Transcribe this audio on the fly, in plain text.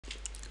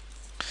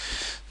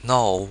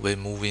Now we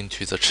move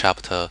into the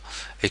chapter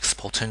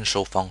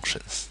exponential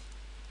functions.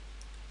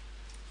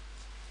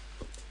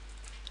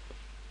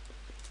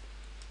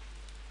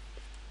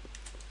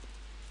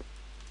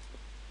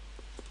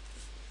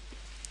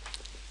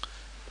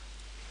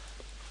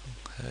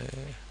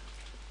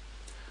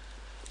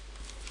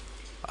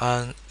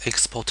 An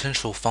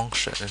exponential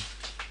function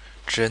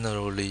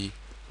generally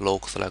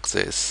looks like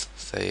this.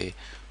 Say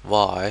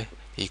y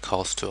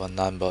equals to a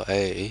number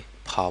a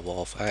power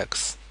of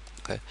x,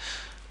 okay,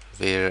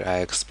 where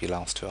x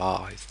belongs to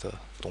R is the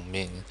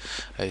domain.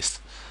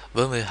 Is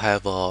when we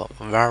have a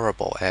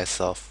variable as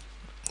a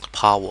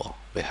power,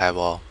 we have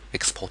a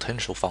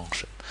exponential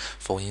function.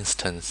 For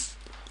instance,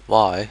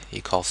 y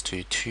equals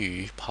to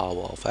 2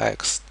 power of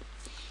x,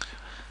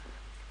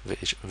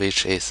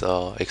 which is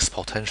a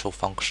exponential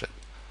function.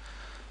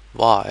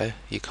 Y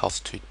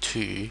equals to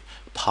 2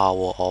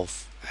 power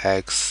of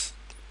x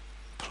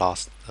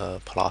plus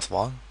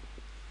 1.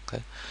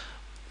 Okay,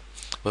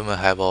 when we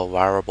have a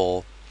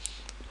variable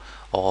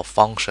or a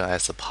function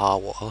as a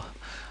power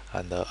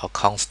and a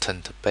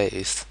constant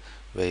base,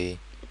 we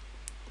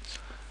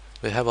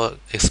have an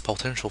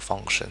exponential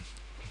function.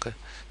 Okay,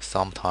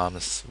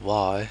 sometimes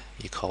y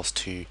equals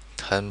to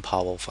 10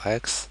 power of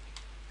x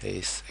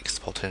is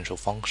exponential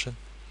function.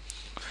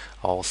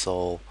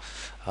 Also,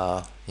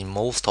 in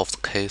most of the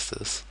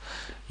cases,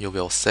 you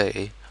will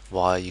say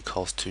y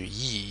equals to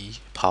e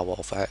power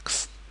of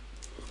x.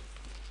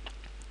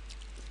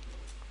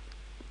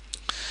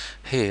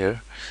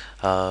 Here,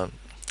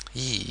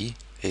 e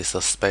is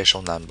a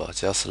special number,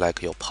 just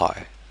like your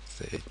pi.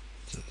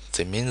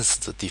 They means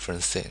the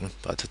different thing,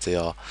 but they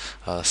are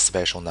a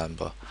special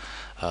number.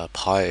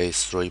 Pi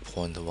is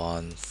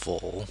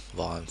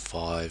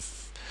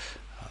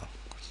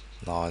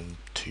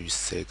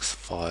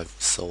 3.1415926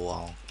 so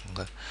on,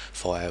 okay,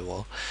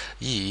 forever.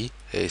 E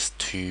is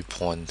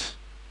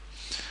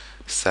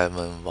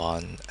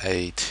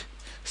 2.718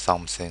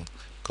 something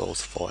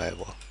goes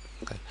forever.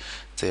 Okay,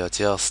 they are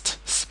just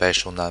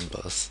special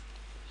numbers,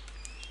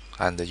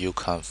 and you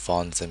can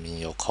find them in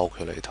your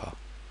calculator.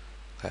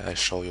 Okay, I'll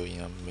show you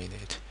in a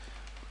minute.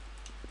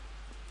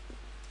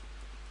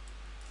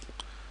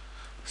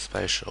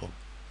 Special.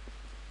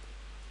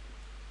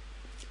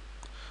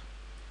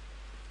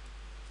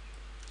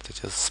 They're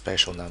just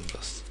special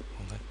numbers.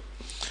 Okay.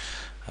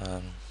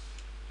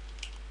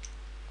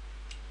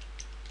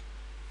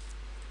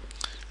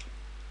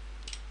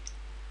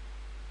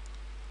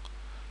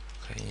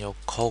 Okay, in your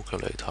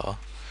calculator.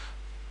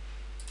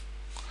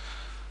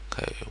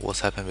 Okay,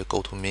 what's happened? We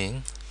go to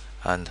main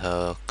and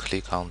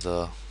click on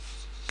the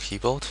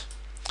keyboard.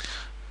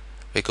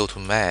 We go to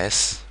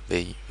math.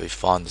 We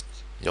find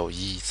your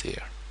e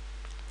there.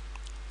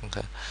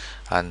 Okay,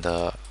 and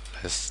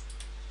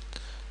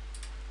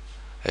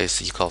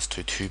it's equals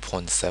to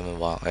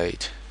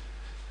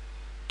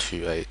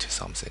 2.71828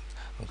 something.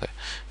 Okay,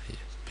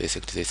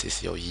 basically this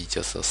is your e,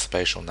 just a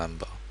special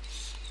number.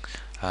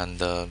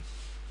 And okay,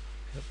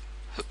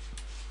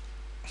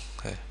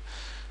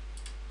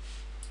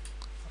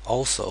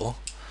 also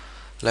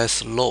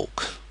let's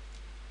look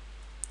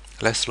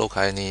at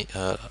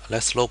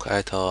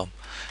a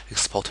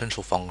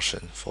exponential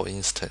function. For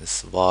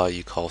instance, y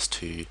equals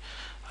to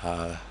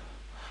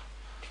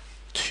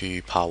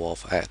 2 power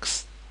of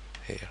x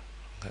here.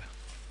 Okay.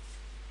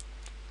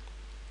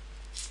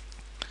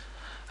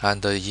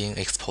 And in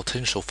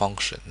exponential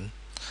function,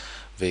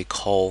 we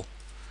call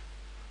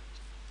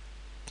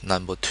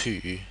number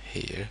 2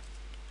 here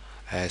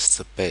as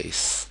the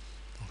base.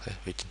 Okay,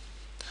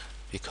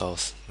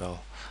 because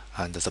well,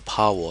 and the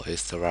power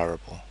is the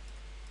variable.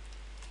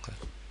 Okay.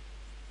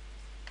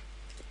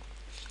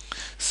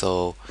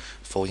 So,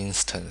 for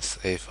instance,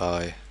 if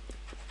I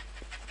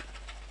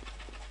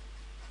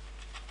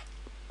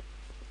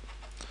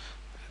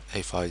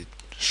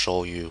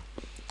show you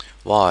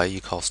y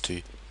equals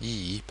to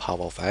e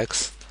power of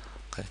x,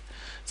 okay,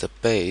 the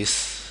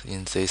base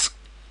in this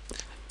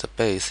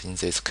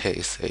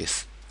case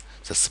is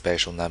the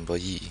special number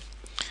e.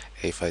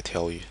 If I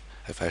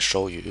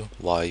show you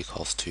y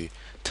equals to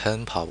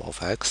 10 power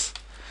of x,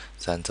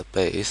 then the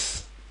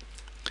base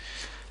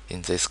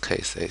in this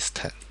case is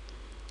 10.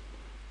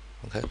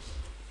 Okay.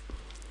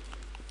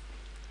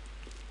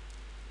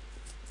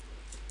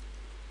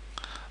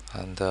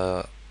 And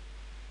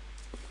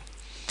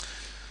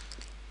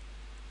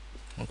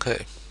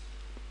okay.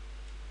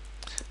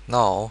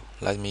 Now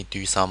let me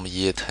do some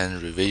year 10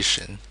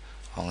 revision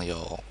on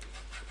your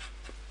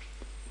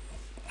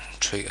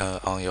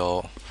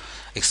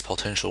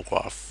exponential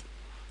graph.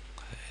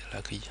 Okay,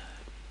 like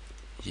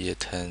year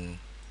 10.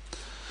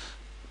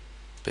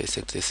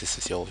 Basically, this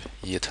is your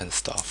year 10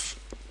 stuff.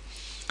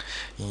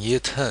 In year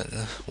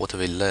 10, what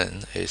we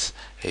learn is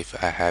if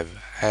I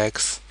have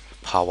x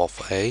power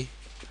of a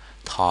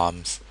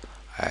times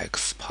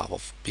x power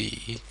of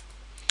b,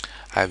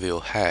 I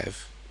will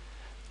have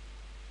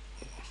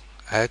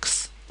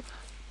x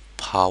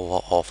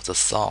power of the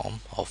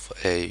sum of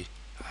a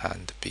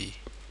and b.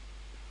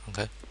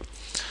 Okay,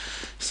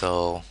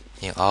 so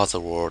in other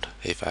words,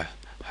 if I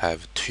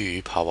have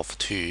 2 power of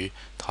 2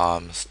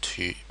 times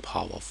 2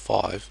 power of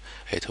 5,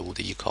 it would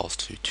equals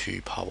to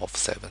 2 power of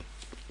 7.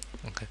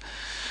 Okay.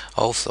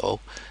 Also,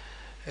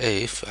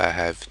 if I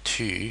have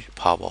 2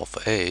 power of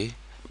a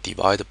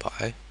divided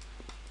by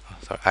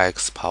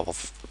x power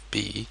of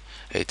b,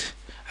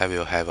 I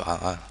will have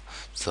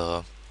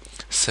the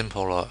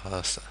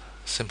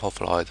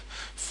simplified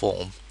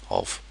form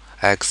of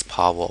x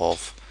power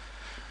of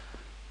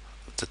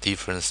the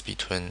difference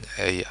between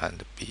a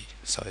and b.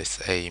 So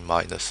it's a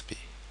minus b.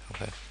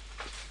 Okay.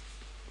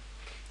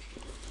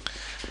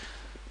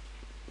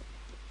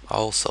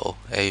 Also,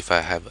 if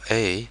I have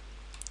a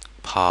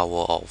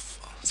power of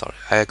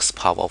x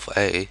power of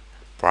a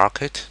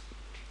bracket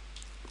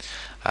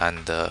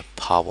and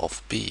power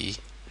of b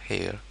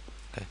here,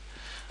 okay,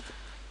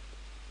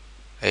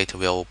 it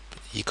will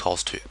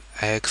equals to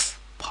x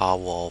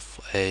power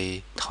of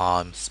a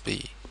times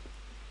b.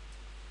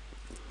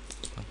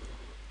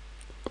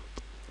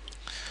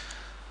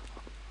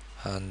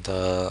 And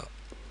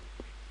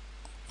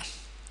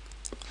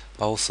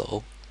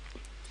also,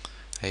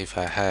 if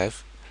I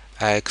have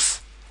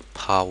x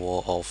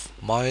power of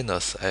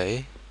minus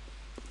a,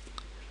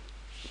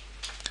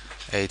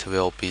 it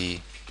will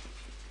be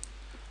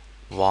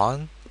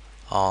 1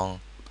 on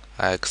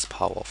x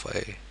power of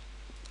a.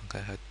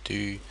 Okay, I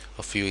do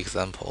a few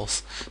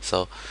examples.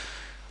 So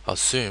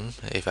assume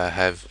if I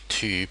have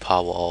 2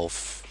 power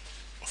of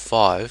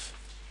 5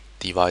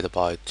 divided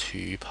by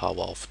 2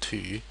 power of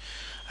 2,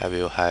 I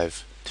will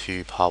have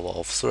 2 power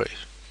of 3,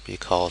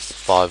 because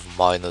 5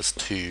 minus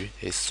 2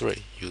 is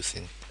 3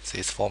 using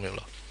this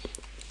formula.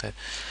 Okay.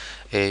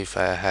 If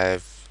I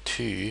have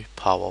 2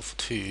 power of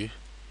 2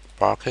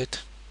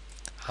 bracket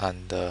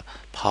and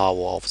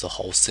power of the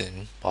whole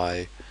thing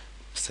by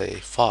say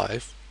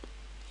 5,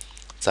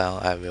 then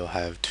I will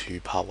have 2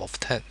 power of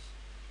 10,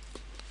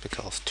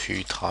 because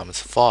 2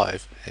 times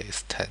 5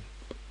 is 10.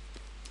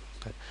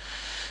 Okay.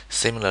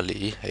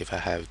 Similarly, if I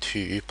have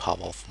 2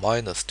 power of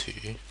minus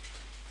 2,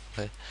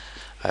 okay,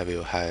 I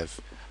will have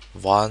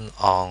 1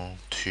 on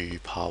 2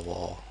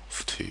 power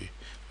of 2,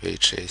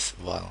 which is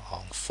 1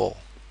 on 4,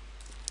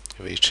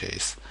 which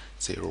is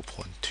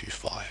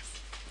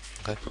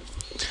 0.25. Okay.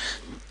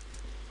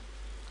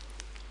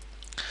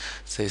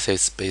 This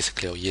is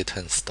basically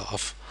Yeton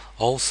stuff.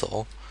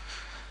 Also,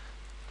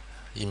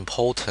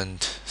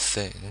 important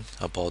thing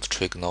about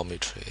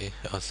trigonometry,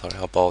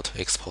 about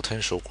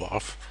exponential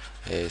graph,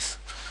 is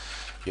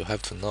you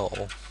have to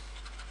know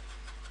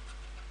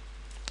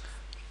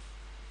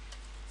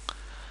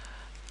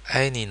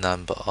any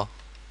number,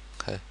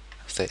 okay,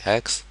 say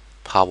x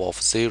power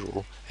of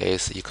 0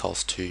 is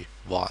equals to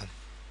 1.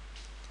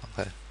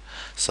 Okay,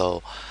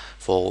 so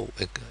for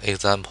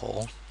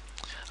example,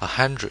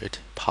 100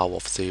 power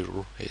of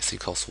 0 is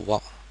equals to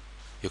 1.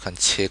 You can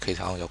check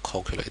it on your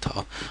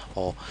calculator.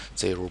 Or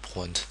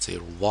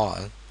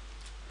 0.01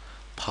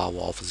 power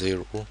of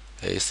 0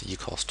 is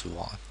equals to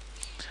 1.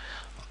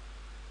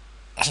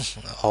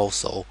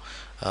 Also,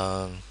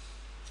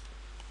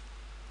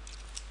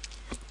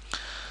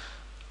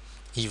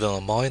 even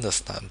a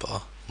minus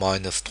number,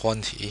 minus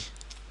 20,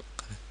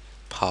 okay,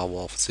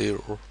 power of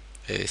 0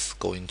 is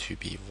going to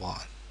be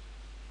 1.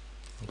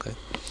 Okay,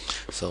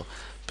 so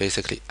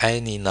basically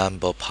any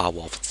number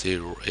power of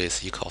 0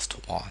 is equals to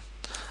 1.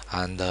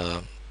 And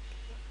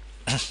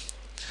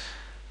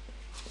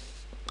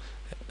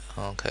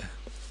okay,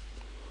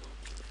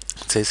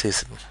 this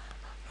is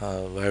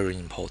very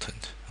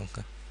important.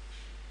 Okay.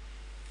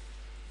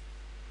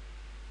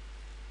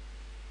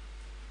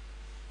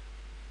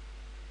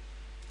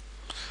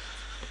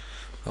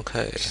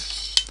 Okay.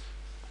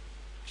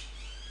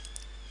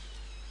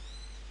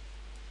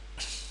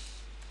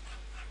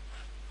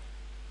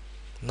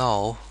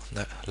 Now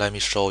let me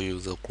show you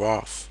the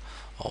graph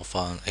of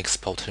an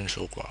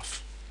exponential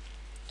graph.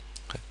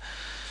 Okay.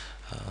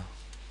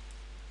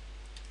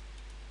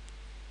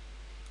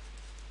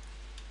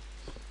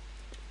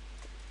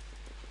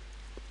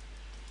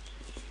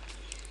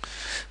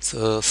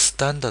 The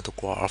standard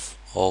graph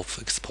of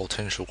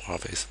exponential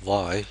graph is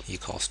y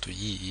equals to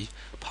e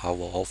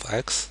power of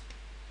x.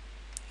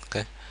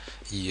 Okay,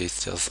 e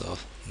is just a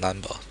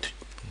number.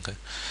 Okay,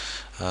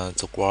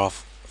 the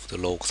graph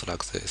looks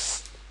like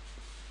this.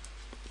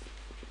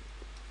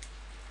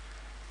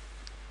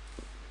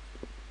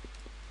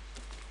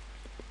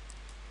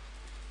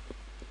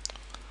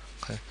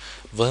 Okay,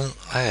 when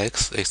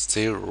x is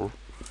 0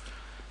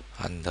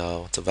 and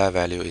the y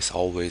value is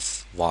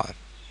always 1.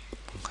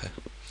 Okay,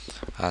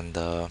 and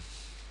the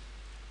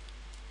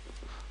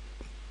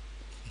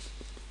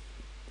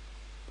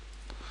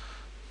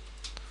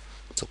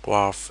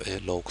graph,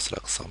 it looks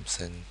like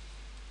something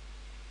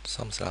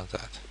like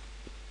that.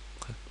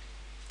 Okay,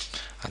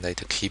 and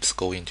it keeps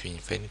going to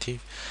infinity,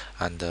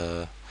 and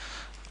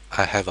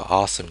I have an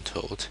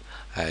asymptote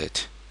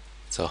at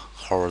the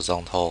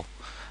horizontal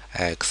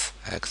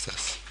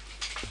x-axis.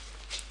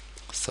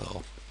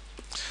 So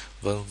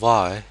when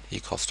y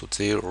equals to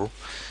 0,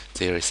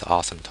 there is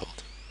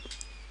asymptote,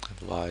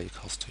 and y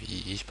equals to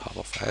e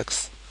power of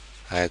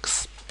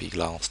x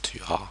belongs to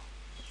r.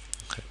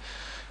 Okay.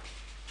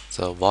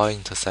 the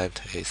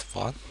y-intercept is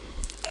 1.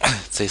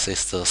 This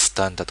is the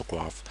standard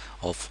graph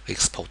of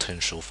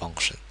exponential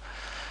function.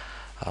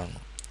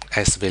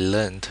 As we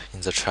learned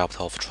in the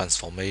chapter of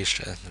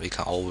transformation, we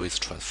can always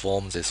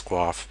transform this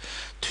graph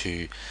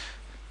to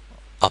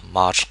a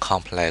much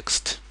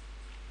complex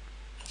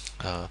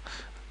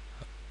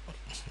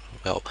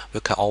we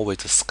can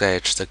always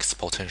sketch the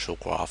exponential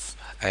graph,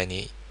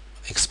 any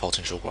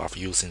exponential graph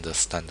using the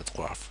standard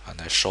graph, and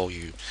I show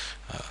you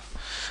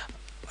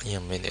in a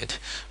minute.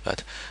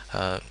 But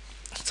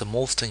the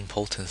most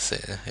important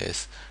thing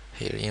is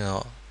here in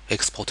an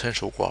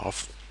exponential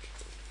graph,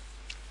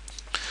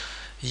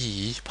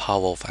 e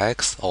power of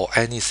x or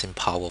anything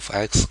power of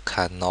x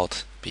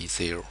cannot be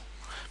 0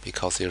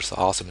 because there's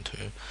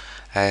asymptote.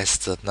 As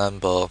the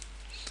number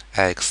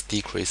x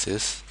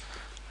decreases,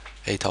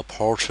 it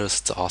approaches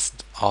the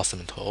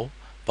asymptote,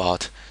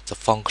 but the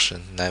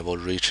function never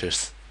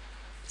reaches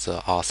the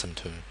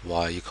asymptote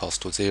y equals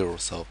to 0.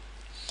 So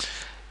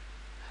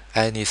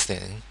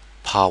anything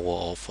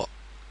power of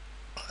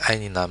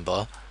any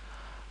number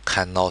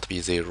cannot be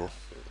 0.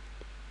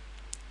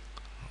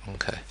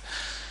 Okay.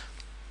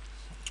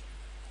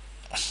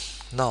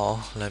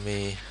 Now let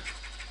me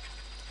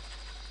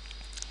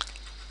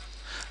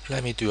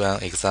do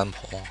an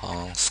example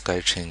on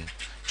sketching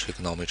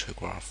trigonometry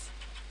graph.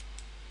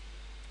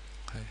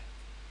 Okay.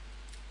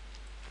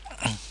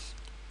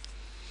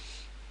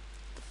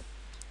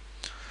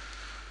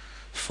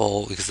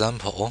 For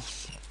example,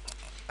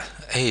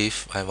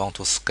 if I want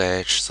to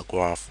sketch the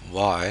graph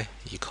y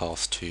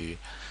equals to,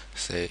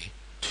 say,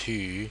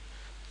 2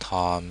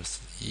 times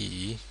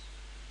e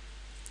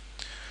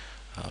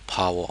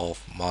power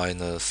of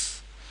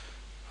minus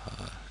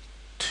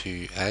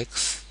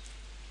 2x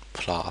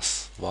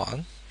plus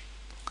 1,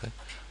 okay,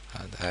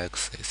 and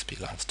x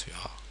belongs to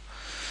R.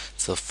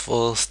 The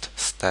first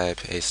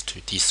step is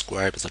to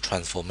describe the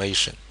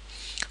transformation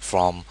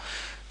from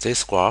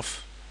this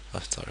graph,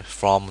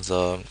 from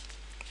the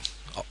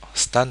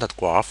standard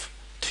graph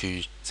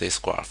to this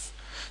graph.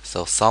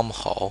 So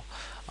somehow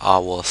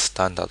our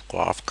standard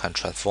graph can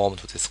transform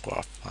to this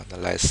graph,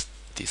 and let's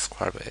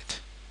describe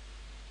it.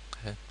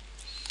 Okay.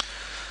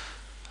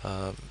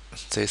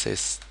 This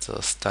is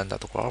the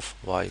standard graph,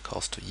 y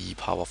equals to e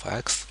power of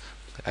x.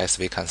 As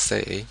we can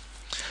see,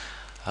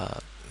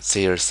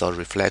 there's a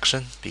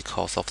reflection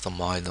because of the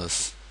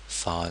minus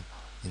sign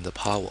in the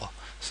power.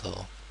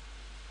 So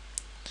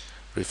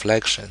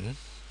reflection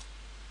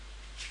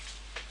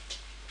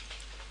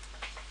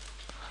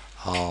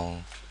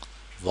on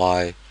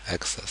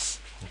y-axis.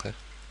 Okay.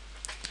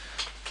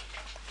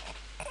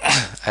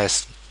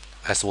 As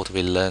what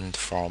we learned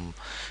from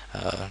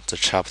the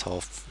chapter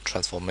of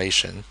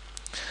transformation,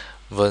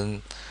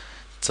 when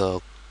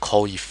the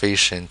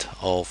coefficient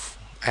of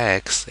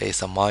x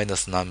is a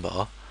minus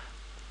number,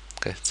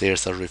 okay,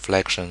 there's a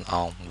reflection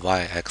on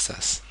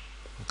y-axis.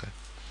 Okay.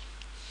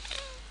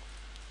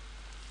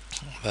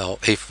 Well,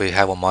 if we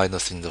have a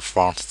minus in the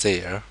front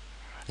there,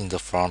 in the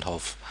front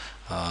of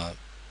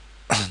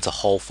the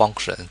whole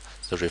function,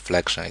 the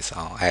reflection is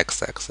on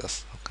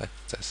x-axis. Okay,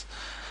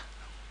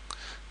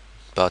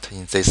 but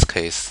in this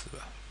case,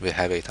 we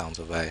have it on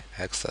the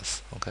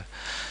y-axis. Okay.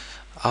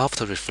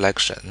 After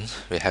reflection,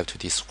 we have to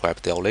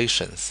describe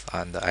dilations,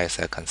 and as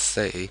I can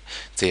say,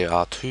 there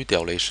are two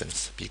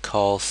dilations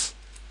because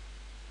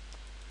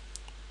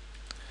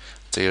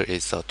there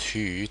is a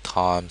 2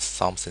 times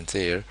something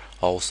there,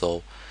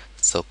 also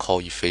the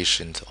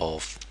coefficient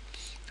of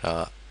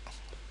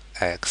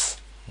x.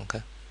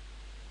 Okay.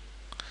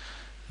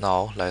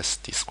 Now let's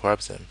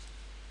describe them.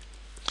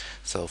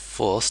 So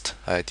first,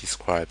 I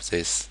describe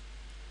this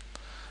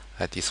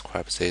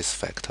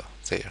factor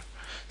there.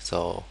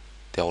 So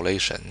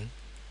dilation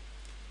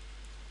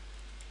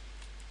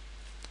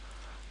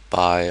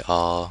by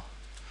a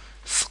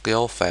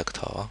scale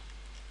factor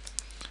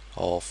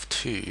of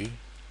 2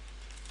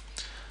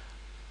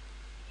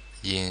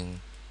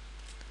 in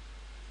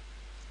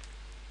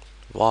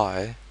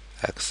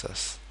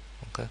y-axis.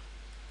 Okay.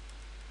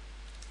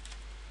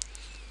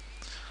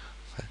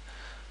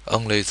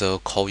 Only the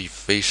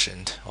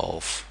coefficient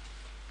of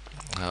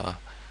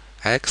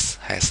x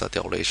has a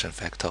dilation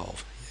factor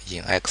of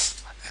in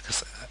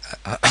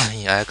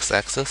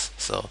x-axis.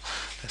 So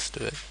let's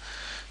do it.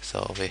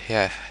 So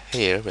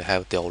here we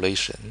have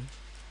dilation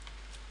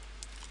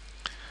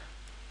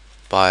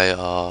by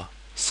a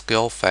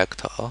scale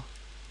factor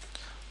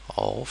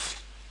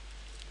of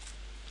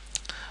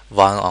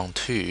 1 on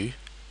 2,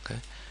 okay,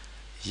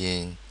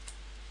 in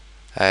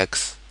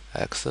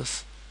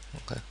x-axis.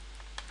 Okay.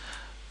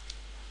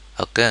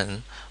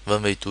 Again,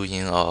 when we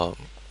doing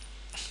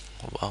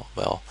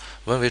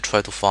when we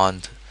try to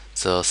find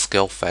the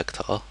scale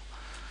factor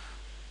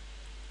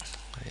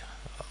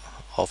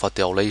of a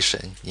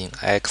dilation in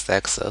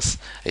x-axis,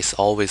 it's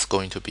always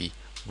going to be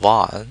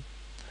 1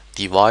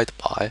 divided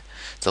by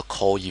the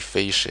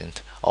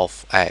coefficient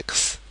of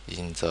x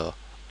in the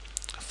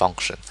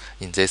function.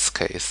 In this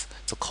case,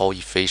 the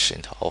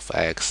coefficient of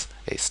x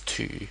is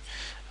 2,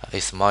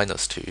 is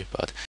minus 2, but